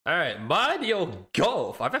All right, Mario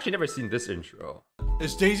Golf. I've actually never seen this intro.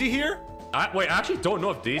 Is Daisy here? Wait, I actually don't know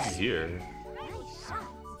if Daisy's here.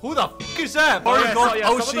 Who the f is that? Oh, Mario yeah, Golf so, yeah,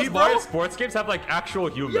 some of OC, those bro? Mario sports games have like actual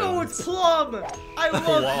humans. Yo, it's Plum! I love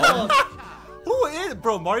Plum! Who is,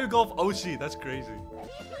 bro? Mario Golf OC, that's crazy.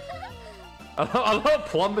 I love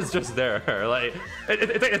Plum is just there. Like,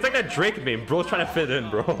 it's like that Drake meme. Bro's trying to fit in,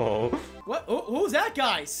 bro. What? Who's that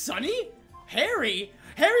guy? Sonny? Harry?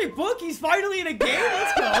 Harry Book? He's finally in a game?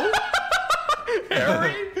 Let's go!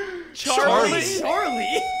 Harry?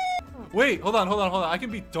 Charlie? Wait, hold on. I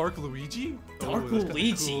can be Dark Luigi? Dark that's kinda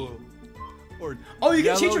Luigi? cool. Or Oh, you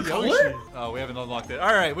can change your Yoshi. color? Oh, we haven't unlocked it.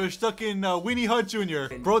 Alright, we're stuck in Weenie Hut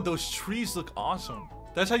Jr. Bro, those trees look awesome.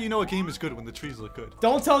 That's how you know a game is good, when the trees look good.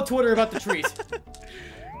 Don't tell Twitter about the trees.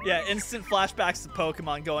 Yeah, instant flashbacks to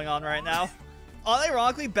Pokemon going on right now.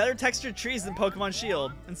 Unironically, better textured trees than Pokemon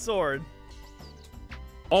Shield and Sword.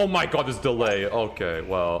 Oh my god, this delay. Okay,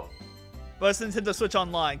 well. But it's Nintendo Switch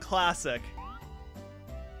Online, classic.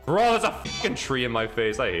 Bro, there's a fucking tree in my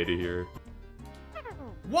face. I hate it here.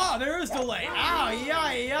 Wow, there is delay. Ow,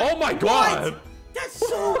 yeah. Oh my god! What? That's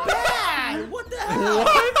so bad! What the hell?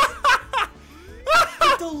 What?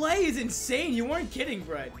 The delay is insane. You weren't kidding,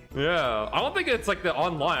 Brett. Yeah, I don't think it's like the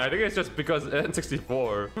online. I think it's just because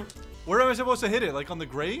N64. Where am I supposed to hit it? Like on the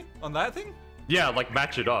gray? On that thing? Yeah, like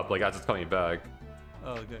match it up, like as it's coming back.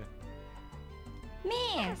 Oh, okay.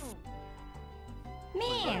 Miss.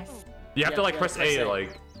 You have to like yeah, press A,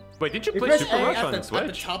 like. Wait, did you You play press Super A Rush at on the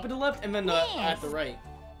Switch? top of the left and then at the right.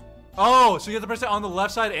 Oh, so you have to press it on the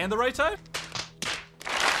left side and the right side?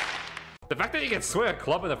 The fact that you can swing a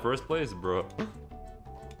club in the first place, bro.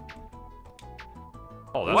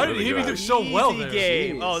 Oh, that's Why really did he good. do so well Easy there?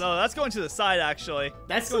 game. Jeez. Oh no, that's going to the side actually.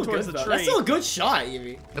 That's going still good, towards the though. tree. That's still a good shot,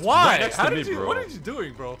 Evie. That's Why? right next to How me, did you? bro. What are you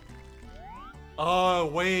doing, bro? Oh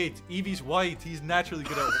wait, Eevee's white. He's naturally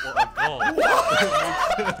good at golf.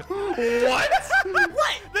 What?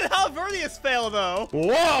 What? Then how Vernius fail though?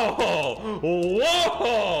 Whoa!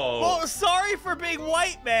 Whoa! Well, sorry for being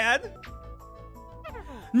white, man.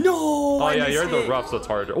 No! Oh I yeah, you're in the missed it. rough, so it's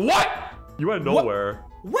harder. What? You went nowhere.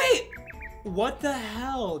 Wait! What the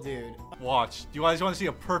hell, dude? Watch. Do you guys want to see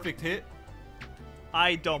a perfect hit?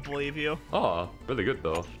 I don't believe you. Oh, really good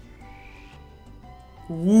though.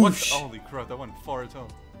 Whoosh. Holy crap, that went far as hell.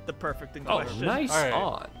 The perfect in Oh, question. nice All right.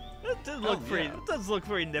 on. That does look pretty. yeah. That does look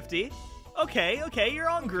pretty nifty. Okay, you're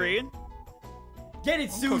on green. Get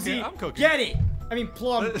it, Susie! I'm cooking. Get it! I mean,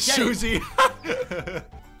 Plum, get it. Susie.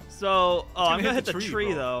 So, oh, I'm gonna hit the tree, tree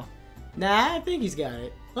bro. though. Nah, I think he's got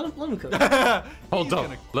it. Let him cook. Hold He's up.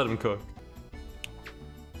 gonna- Let him cook.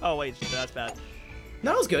 Oh wait, that's bad.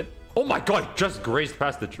 No, that was good. Oh my god, just grazed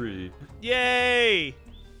past the tree. Yay!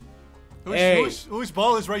 Whose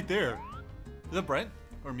ball is right there? Is that Brent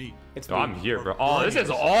or me? It's No, me. I'm here, bro. Oh, this is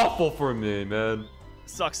awful for me, man.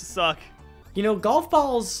 Sucks to suck. You know, golf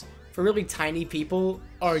balls for really tiny people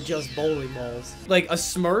are just bowling balls. Like, a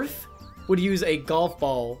Smurf would use a golf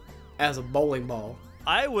ball as a bowling ball.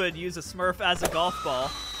 I would use a Smurf as a golf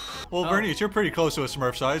ball. Well, Bernie, you're pretty close to a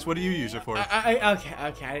Smurf size. What do you use it for?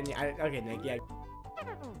 Okay, Nick, yeah.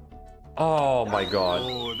 Oh my god.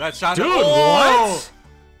 Oh, that sounded. Dude, Oh! what?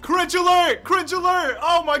 Cringe alert! Cringe alert!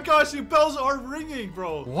 Oh my gosh, the bells are ringing,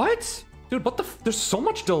 bro. What? Dude, what the there's so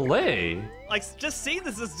much delay. Like, just seeing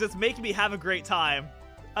this is just making me have a great time.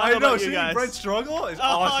 I don't know, about you seeing guys. Brent struggle is Oh,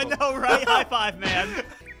 awesome. I know, right? High five, man.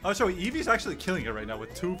 Oh, so Eevee's actually killing it right now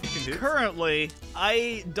with 2 freaking hits. Currently,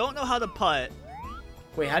 I don't know how to putt.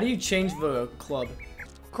 Wait, how do you change the club?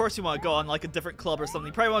 Of course you want to go on like a different club or something.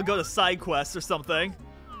 You probably want to go to side quests or something.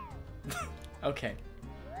 Okay.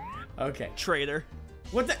 Okay. Traitor.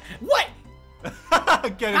 What the? What?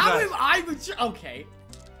 Get his How ass. am I? Okay.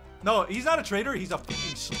 No, he's not a traitor. He's a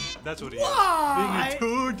fucking. That's what he Why? is.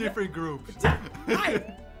 Being in 2 different groups.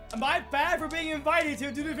 My bad for being invited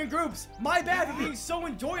to 2 different groups. My bad for being so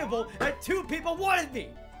enjoyable that 2 people wanted me.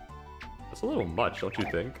 That's a little much, don't you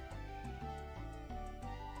think?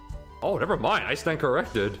 Oh, never mind. I stand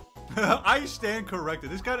corrected. I stand corrected.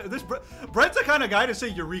 Brent's the kind of guy to say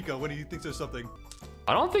Eureka when he thinks of something.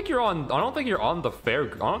 I don't think you're on. I don't think you're on the fair.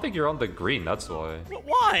 I don't think you're on the green. That's why.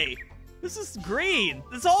 Why? This is green.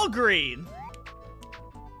 It's all green.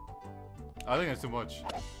 I think that's too much.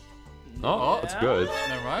 Oh, that's good.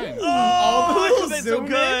 Never mind. Oh, little it's so zoom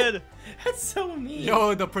in. good. That's so mean.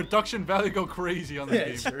 Yo, the production value go crazy on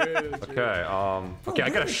this game. True. Okay. Okay, I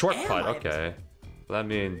got a where shortcut. am I? Okay. That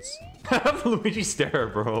means have Luigi stare,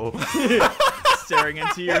 bro. Staring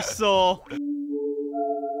into your soul.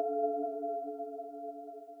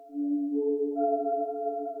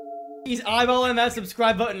 He's eyeballing that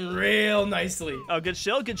subscribe button real nicely. Oh, good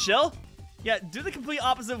shill, good shill. Yeah, do the complete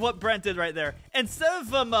opposite of what Brent did right there. Instead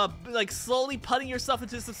of like slowly putting yourself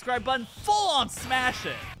into the subscribe button, full on smash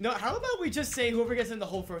it. No, how about we just say whoever gets in the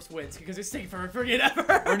hole first wins? Because it's taking forever forget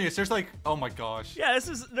ever. Ernieus, there's like, oh my gosh. Yeah,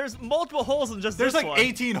 there's multiple holes in just There's this like one.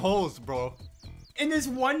 18 holes, bro. In this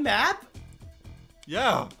one map?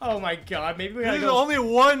 Yeah. Oh my god, maybe we gotta There's go. only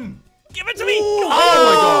one. Give it to me! Oh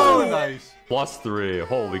my god. Nice. +3.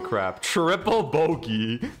 Holy crap. Triple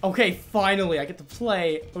bogey. Okay, finally, I get to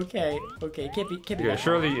play. Okay, can't be Okay, that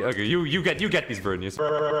surely. Okay, you get these Vernius.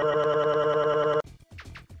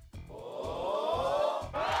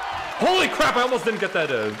 Holy crap! I almost didn't get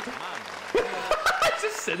that in. It's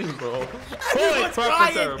just sitting, bro. Holy Everyone's crap!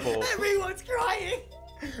 crying. That's terrible. Everyone's crying.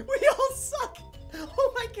 We all suck.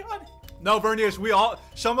 Oh my god. No, Vernius,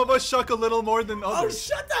 some of us suck a little more than Oh, others.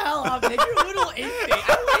 shut the hell up, Nick. You're a little infant. I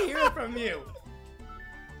don't want to hear it from you.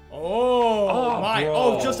 Oh my. bro.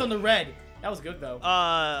 Oh, just on the red. That was good, though.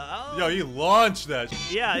 Yo, you launched that.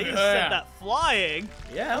 Yeah, you Yeah. sent that flying.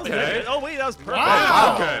 Yeah, that was Okay. good. Oh wait, that was perfect.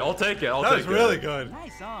 Wow. Okay, I'll take it. I'll That take was it. really good.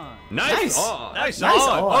 Nice on. Nice. Nice. on. Nice Nice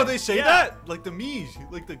on. on. Oh, they say Yeah. that? Like the Mii,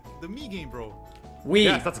 like the Mii game, bro. We.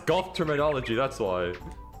 Yes, that's golf terminology. That's why.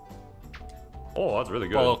 Oh, that's really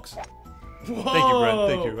good. Folks. Thank you, Brent.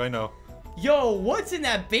 Thank you. I know. Yo, what's in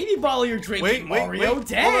that baby bottle you're drinking, Wait. Mario?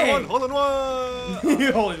 Dang. Hold on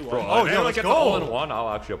one. Hold on. Bro, Oh, if yeah, anyone let's gets go. all in one, I'll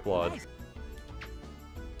actually applaud.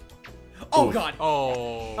 Oh god.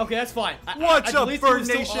 Oh. Okay, that's fine. What's at up, least it was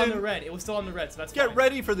Bird still on the Nation? red. It was still on the red, so that's Get fine.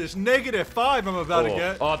 ready for this -5 I'm about to Oh,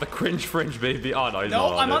 get. oh, the cringe fringe, baby. Oh, no, he's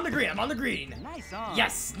No, not I'm it. on the green. I'm on the green. Nice on.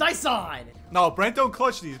 Yes, nice on. No, Brent don't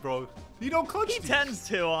clutch these, bro. You don't clutch He these. tends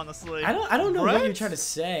to, honestly. I don't know what Brent? you're trying to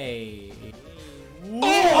say. Oh!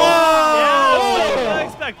 Yeah, that's Oh!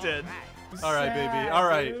 unexpected. All right, baby. All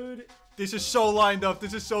right. This is so lined up.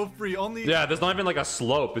 This is so free. Only. Yeah, there's not even like a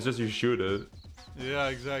slope. It's just you shoot it. Yeah,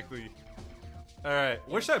 exactly. All right.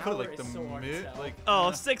 Where should I put it? Like the Power is so hard to mid? tell. Like.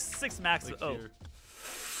 Oh, six max. Like oh, here.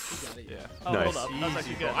 Yeah. oh, Nice. hold up. That was Easy,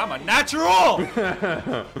 actually bro. good. I'm a natural.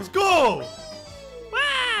 Let's go.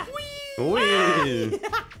 Ah! Whee!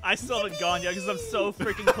 I still haven't gone yet because I'm so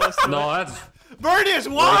freaking close to it. No, that's. Vernius,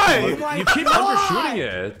 why? my You keep God. overshooting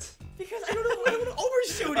it. Because I don't know how to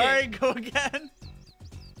overshoot it. All right, go again.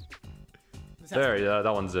 There, yeah,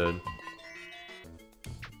 that one's in.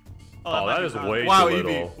 Oh, might that be is fine. way Wow, too Evie.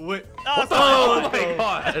 little. Wait. Oh, it's Oh fine. my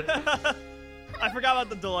god! I forgot about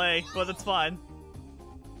the delay, but it's fine.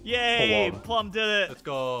 Yay! Hold on. Plum did it. Let's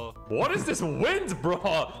go. What is this wind,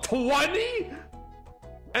 bro? 20?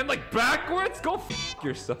 And like backwards? Go f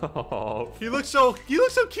yourself. He looks so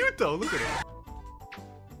cute though. Look at him.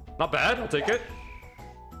 Not bad. I'll take it.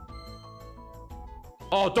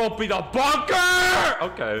 Oh, don't be the bunker!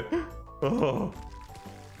 Okay. Oh.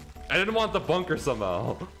 I didn't want the bunker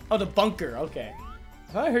somehow. Oh, the bunker. Okay.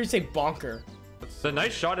 I thought I heard you say bonker. The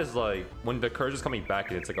nice shot is like when the curve is coming back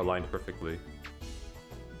and it's like aligned perfectly.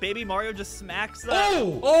 Baby Mario just smacks that.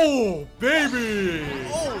 Oh, baby.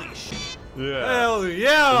 Holy shit! Yeah. Hell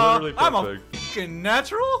yeah. Literally I'm a perfect. fucking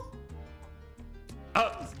natural. I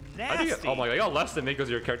think, Nasty. oh my god, you got less than me because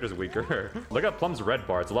your character's weaker. Look at Plum's red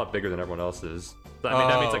bar. It's a lot bigger than everyone else's. I mean,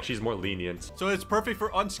 that means like she's more lenient. So it's perfect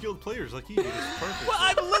for unskilled players like you. It's perfect. Well,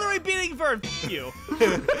 I'm literally beating Vern. You.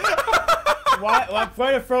 Why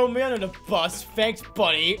trying to throw me under the bus? Thanks,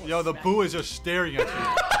 buddy. Yo, the boo is just staring at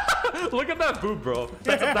you. Look at that boob, bro.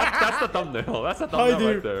 That's the thumbnail. That's the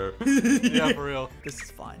thumbnail right there. Yeah, for real. This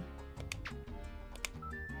is fine.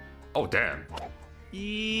 Oh, damn.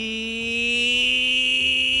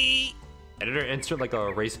 Editor, insert like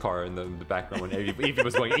a race car in the background when Evie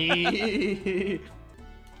was going.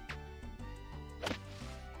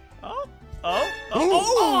 Oh,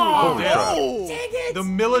 Holy crap. dang it! The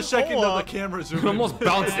millisecond Hold of the up. camera zoom. It almost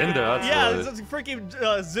bounced in there. That's Yeah, why. this is a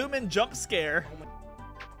freaking zoom in jump scare.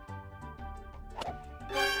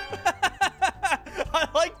 I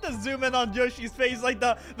like the zoom in on Yoshi's face, like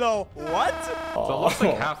the what? So it looks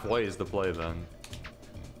like halfway is the play then.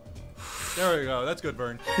 There we go. That's good,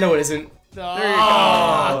 Vern. No, it isn't. There you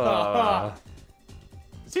go.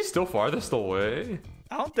 Is he still farthest away?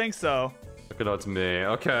 I don't think so. Look at it's me.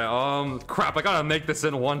 Okay, crap, I gotta make this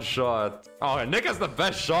in one shot. Oh, Nick has the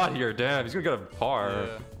best shot here, damn. He's gonna get a par.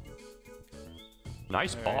 Yeah.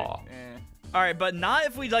 Nice ball. All right, but not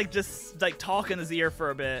if we like just like talk in his ear for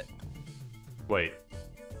a bit. Wait.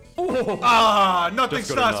 Ah, nothing Just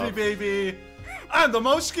good stops me, enough. baby. I'm the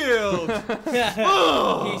most skilled.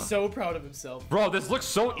 He's so proud of himself. Bro, this looks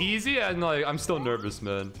so easy and like I'm still nervous,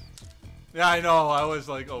 man. Yeah, I know. I was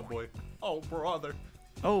like, oh boy. Oh, brother.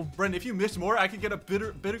 Oh, Brendan, if you miss more, I could get a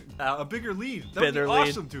bigger lead. That would be Bitter lead.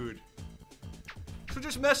 awesome, dude. So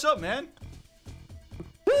just mess up, man.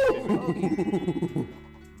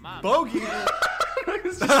 Bogey.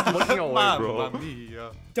 He's just looking away, Mamma bro.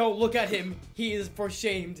 mia. Don't look at him. He is for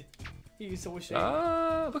shamed. He is so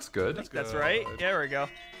ashamed. Looks good. That's right. There we go.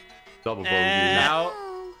 Double bogey. Now.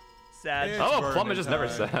 Sad. It's Oh, burning Plum is just never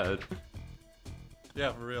time. sad.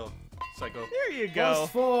 Yeah, for real. Psycho. There you go.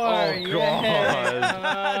 +4. Oh,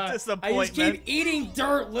 Yeah. I Disappointment. just keep eating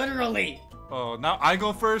dirt, literally. Oh, now I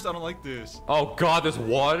go first. I don't like this. Oh god, there's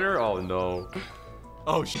water? Oh no.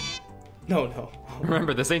 Oh shit. No.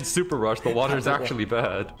 Remember, this ain't Super Rush. The water is actually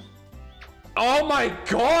bad. Oh my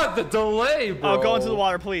god, the delay, bro. Oh, go into the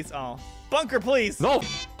water, please. Oh. Bunker, please. No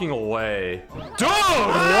f***ing way. Dude,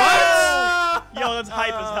 what? Yo, that's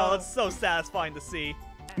hype as hell. That's so satisfying to see.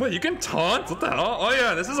 Wait, you can taunt? What the hell? Oh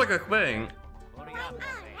yeah, this is like a thing.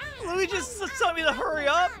 Luigi's just telling me to hurry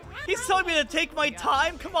up. He's telling me to take my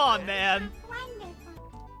time. Come on, man.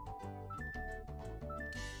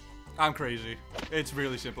 I'm crazy. It's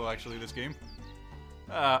really simple, actually, this game.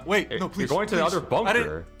 Wait, no, please. You're going to the please. other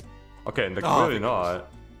bunker. Okay, like, Oh, really thank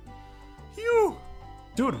not. Phew.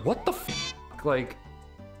 Dude, what the f? Like,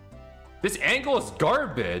 this angle is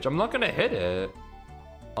garbage. I'm not gonna hit it.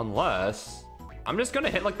 Unless, I'm just gonna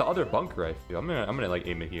hit like the other bunker, I feel. I'm gonna like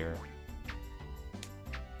aim it here.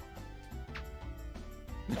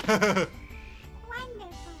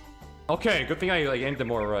 Okay, good thing I like aimed it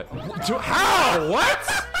more right. Dude, how?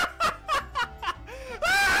 What?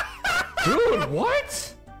 Dude,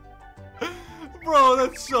 what? Bro,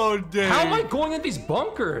 that's so dang. How am I going in these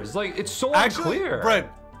bunkers? Like, it's so Actually, unclear. Brent,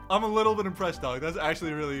 I'm a little bit impressed, dog. That's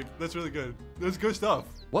actually really good. That's good stuff.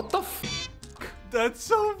 What the f? That's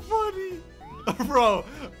so funny. Bro,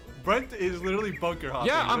 Brent is literally bunker hopping.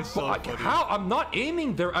 Yeah, That's so funny. how? I'm not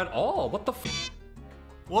aiming there at all. What the f?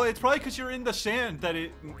 Well, it's probably because you're in the sand that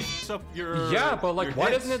it messed up your. Yeah, but like, your why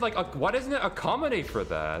hits. doesn't it like, why doesn't it accommodate for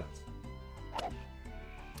that?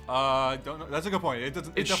 Don't know. That's a good point. It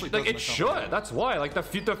doesn't. It definitely like, doesn't. it should. That's why. Like the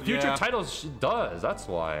future Yeah. titles does. That's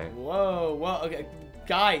why. Whoa. Okay,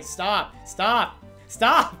 guys, stop. Stop.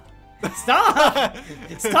 Stop.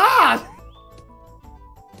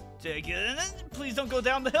 Take it. Please don't go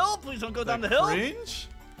down the hill. Please don't go down the hill. Cringe?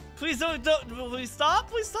 Please don't. Please stop.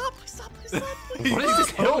 Please stop. Please stop. Please stop. Please What is this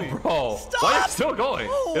hill, bro? Why are you Stop! still going?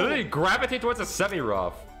 Oh. It literally gravitate towards a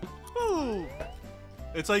semi-rough. Ooh.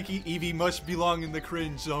 It's like Eevee must belong in the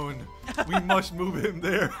cringe zone. We must move him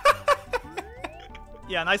there.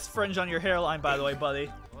 Yeah, nice fringe on your hairline, by the way,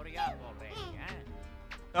 buddy.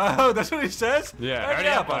 Oh, that's what he says? Yeah, Hurry hurry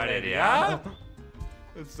up up already, yeah?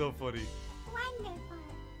 That's so funny.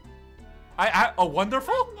 A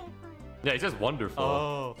wonderful? Yeah, he says wonderful.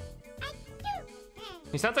 Oh.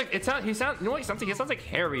 He sounds like you know what he sounds like? He sounds like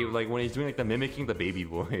Harry, like when he's doing like the mimicking the baby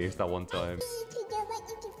voice that one time.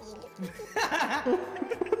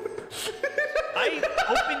 I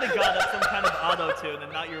hoping to God that's some kind of auto-tune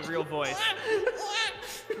and not your real voice.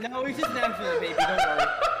 No, he's just natural, baby. Don't worry.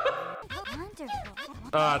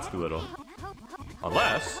 That's too little.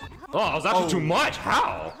 Unless, oh, I was actually too much.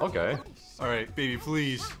 How? Okay. All right, baby,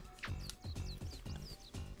 please.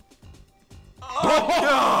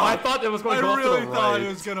 Oh, I thought it was going I to go really off to the thought right. it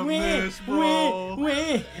was gonna miss, bro.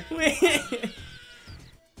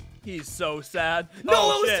 He's so sad. No,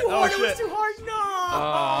 Oh, it was shit. too hard. Oh, It was shit. too hard. No.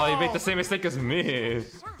 Oh, you make the same mistake as me. Maybe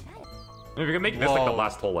we can make this like the Whoa.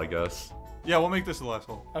 last hole, I guess. Yeah, we'll make this the last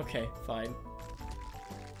hole. Okay, fine.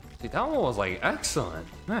 See, that one was like excellent.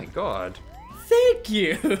 My God. Thank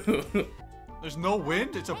you. There's no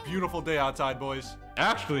wind. It's a beautiful day outside, boys.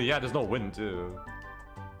 Actually, yeah, there's no wind too.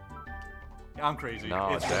 I'm crazy. No,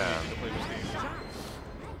 it's really damn. easy to play this game.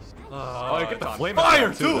 Oh, you get the it's on flame fire,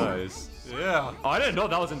 attack too. too. Nice. Yeah. Oh, I didn't know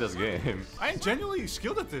that was in this game. I am genuinely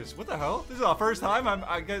skilled at this. What the hell? This is the first time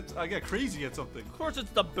I get crazy at something. Of course,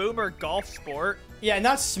 it's the boomer golf sport. Yeah,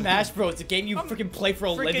 not Smash Bros. It's a game you freaking play for a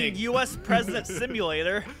Freaking living. U.S. President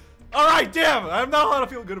Simulator. All right, damn. I'm not allowed to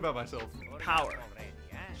feel good about myself. Power.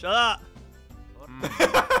 Shut up.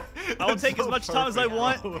 I will take as much time as I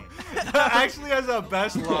want. That actually has a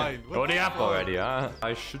best line. What Go the the app fuck? already, huh?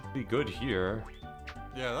 I should be good here.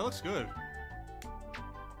 Yeah, that looks good.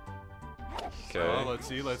 Okay. Oh, let's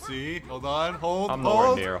see. Hold on, hold. I'm nowhere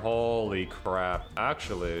hold. near. Holy crap.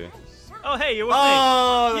 Actually. Oh, hey, you're with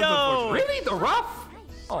Oh, me. that's Yo. unfortunate. Really? The rough?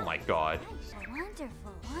 Oh my God.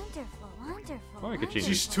 Oh, we could change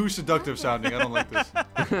She's too seductive sounding. I don't like this.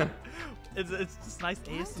 It's just nice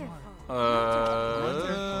ASMR.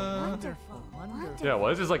 Yeah,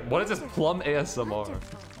 what is this like? What is this plum ASMR?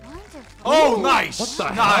 Oh, nice. What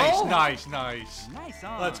the nice, hell? nice.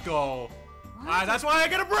 Let's go. That's why I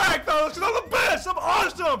get a brag, fellas, because I'm the best. I'm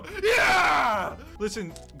awesome. Yeah.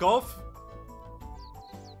 Listen, golf.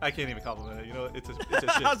 I can't even compliment it. You know, it's a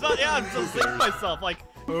shit. I was about, yeah, I'm Who just thinking to cares? myself, like,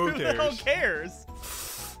 Who who the hell cares?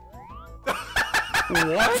 cares?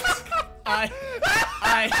 What?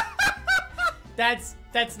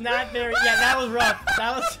 That's not very. Yeah, that was rough.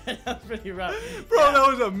 That was pretty rough. Bro, Yeah. that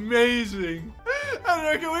was amazing.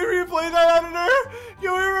 Editor, can we replay that, editor?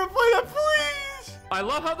 Can we replay that, please? I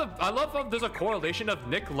love how there's a correlation of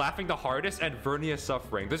Nick laughing the hardest and Vernia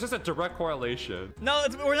suffering. There's just a direct correlation. No,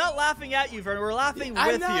 we're not laughing at you, Vern. We're laughing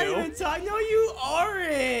I'm with not you. even talking. No, you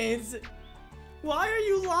aren't. Why are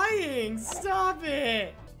you lying? Stop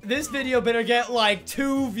it. This video better get like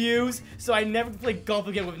 2 views, so I never play golf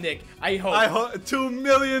again with Nick. I hope. I hope 2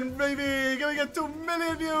 million, baby. Can we get 2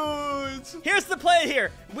 million views? Here's the play here.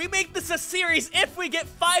 We make this a series if we get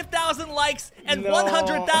 5,000 likes and No.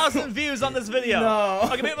 100,000 views on this video. No.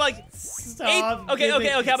 Okay, maybe like Stop. Okay, giving-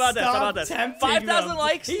 how about this? How stop about this? tempting 5,000 them.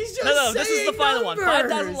 likes? He's just No, this is the saying final one.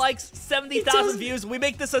 numbers. 5,000 likes, He 70,000 does- views. We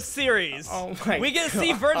make this a series. Oh my We get to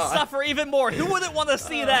see God. Vern suffer even more. Who wouldn't want to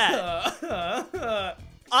see that?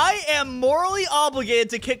 I am morally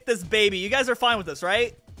obligated to kick this baby. You guys are fine with this,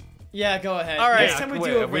 right? Yeah, go ahead. All right. Next time we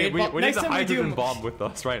do a raid bomb. we need Next the time we hydrogen do. bomb with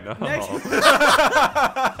us right now.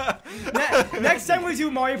 Next time we do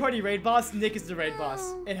Mario Party raid boss, Nick is the raid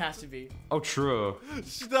boss. It has to be. Oh, true.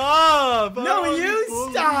 Stop. No, Oh, you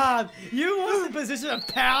bully. stop. You want the position of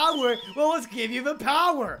power. Well, let's give you the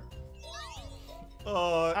power.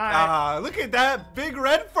 Look at that big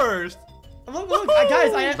red first. Look,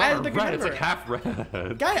 guys, I It's had a not bigger red, number. it's like half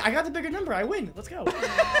red. Guy, I got the bigger number. I win. Let's go.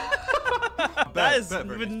 That is, bet,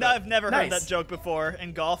 Bernie, I've never heard Nice. that joke before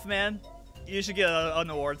in golf, man. You should get an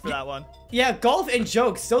award for that one. Yeah, golf and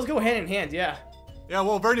jokes. Those go hand in hand. Yeah. Yeah,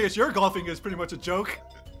 well, Vernius, your golfing is pretty much a joke.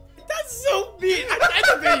 That's so mean. End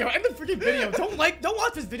the video. End the freaking video. Don't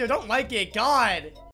watch this video. Don't like it. God.